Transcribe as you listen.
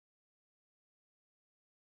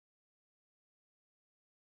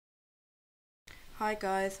Hi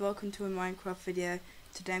guys, welcome to a Minecraft video.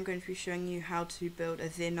 Today I'm going to be showing you how to build a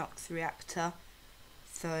ZIRNOX reactor.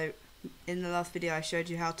 So in the last video I showed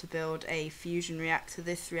you how to build a fusion reactor.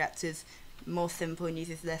 This reactor is more simple and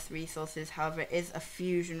uses less resources. However, it is a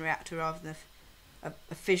fusion reactor rather than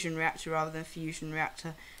a fission reactor rather than a fusion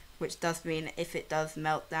reactor, which does mean if it does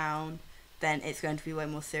melt down then it's going to be way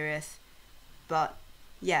more serious. But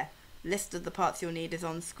yeah, list of the parts you'll need is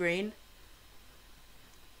on screen.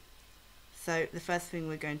 So the first thing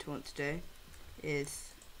we're going to want to do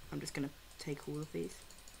is, I'm just going to take all of these.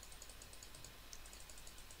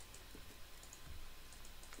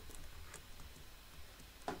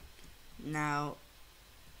 Now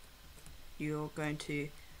you're going to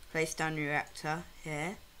place down your reactor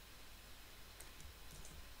here.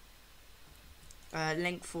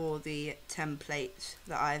 Link for the template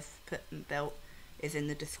that I've put and built is in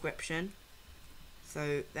the description.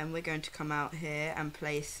 So then we're going to come out here and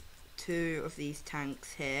place two of these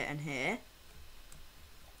tanks here and here,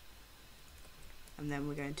 and then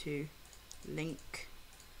we're going to link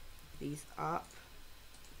these up.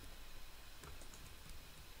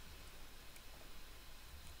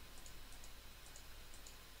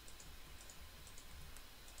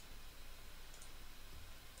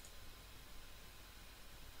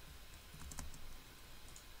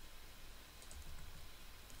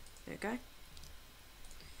 There we go.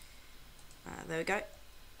 There we go.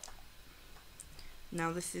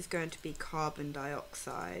 Now this is going to be carbon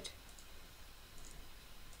dioxide,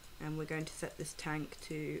 and we're going to set this tank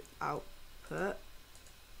to output.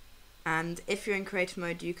 And if you're in creative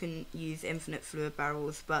mode you can use infinite fluid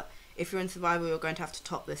barrels, but if you're in survival you're going to have to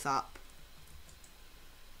top this up.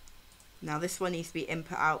 Now this one needs to be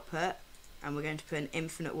input output, and we're going to put an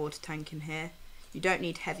infinite water tank in here. You don't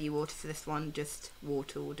need heavy water for this one, just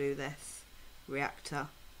water will do this reactor.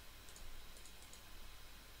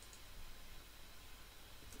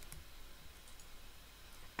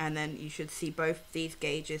 And then you should see both these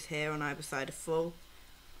gauges here on either side are full.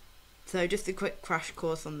 So just a quick crash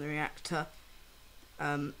course on the reactor.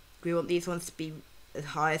 We want these ones to be as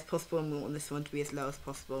high as possible, and we want this one to be as low as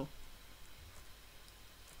possible.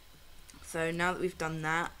 So now that we've done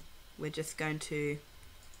that, we're just going to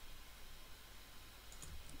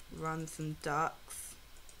run some ducts.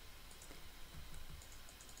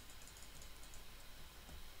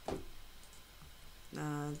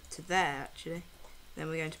 To there actually. Then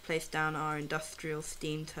we're going to place down our industrial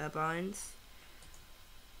steam turbines,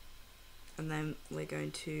 and then we're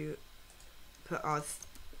going to put our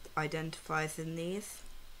identifiers in these,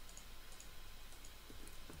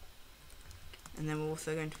 and then we're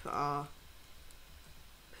also going to put our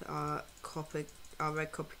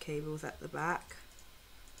red copper cables at the back,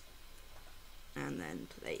 and then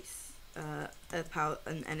place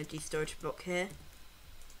an energy storage block here.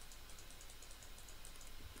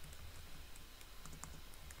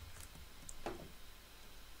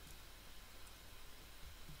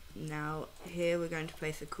 Now here we're going to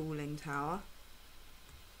place a cooling tower,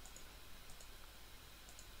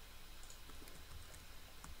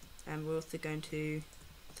 and we're also going to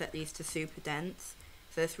set these to super dense.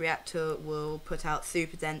 So this reactor will put out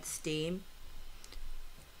super dense steam.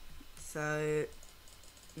 So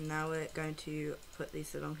now we're going to put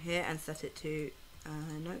these along here and set it to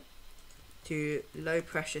low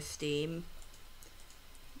pressure steam.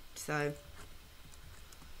 So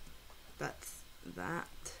that's that.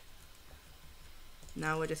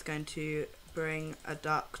 Now we're just going to bring a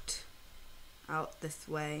duct out this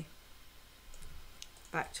way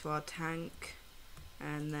back to our tank,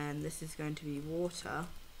 and then this is going to be water.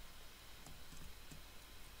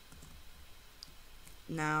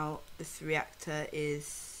 Now this reactor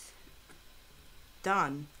is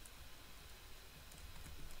done.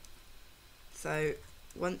 So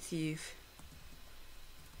once you've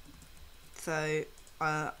so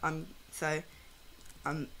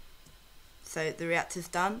the reactor's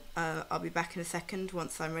done. I'll be back in a second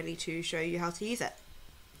once I'm ready to show you how to use it.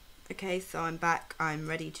 Okay, so I'm back. I'm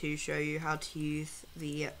ready to show you how to use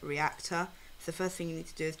the reactor. So the first thing you need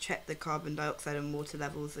to do is check the carbon dioxide and water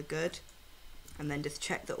levels are good, and then just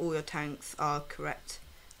check that all your tanks are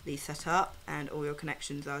correctly set up and all your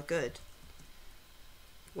connections are good.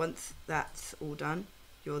 Once that's all done,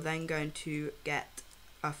 you're then going to get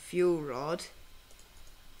a fuel rod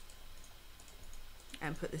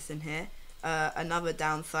and put this in here. Another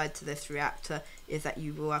downside to this reactor is that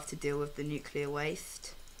you will have to deal with the nuclear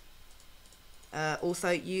waste. Also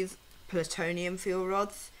use plutonium fuel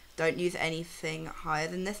rods. Don't use anything higher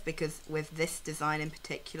than this, because with this design in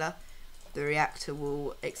particular the reactor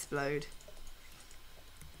will explode.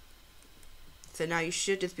 So now you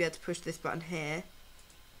should just be able to push this button here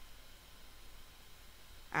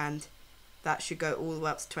and that should go all the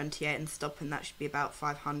way up to 28 and stop, and that should be about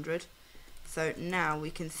 500. So now we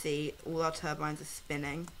can see all our turbines are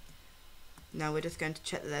spinning. Now we're just going to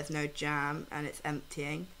check that there's no jam and it's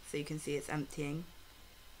emptying. So you can see it's emptying.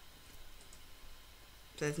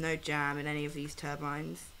 So there's no jam in any of these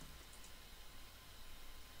turbines.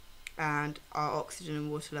 And our oxygen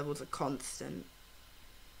and water levels are constant.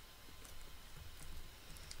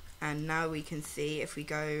 And now we can see, if we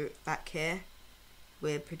go back here,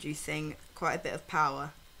 we're producing quite a bit of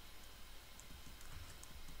power.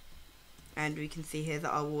 And we can see here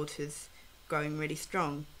that our water's growing really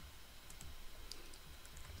strong.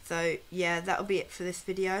 So yeah, that'll be it for this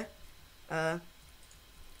video.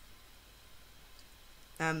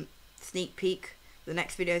 Sneak peek, the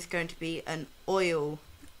next video is going to be an oil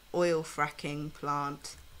fracking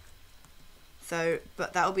plant. So,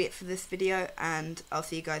 but that'll be it for this video, and I'll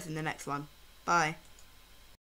see you guys in the next one. Bye.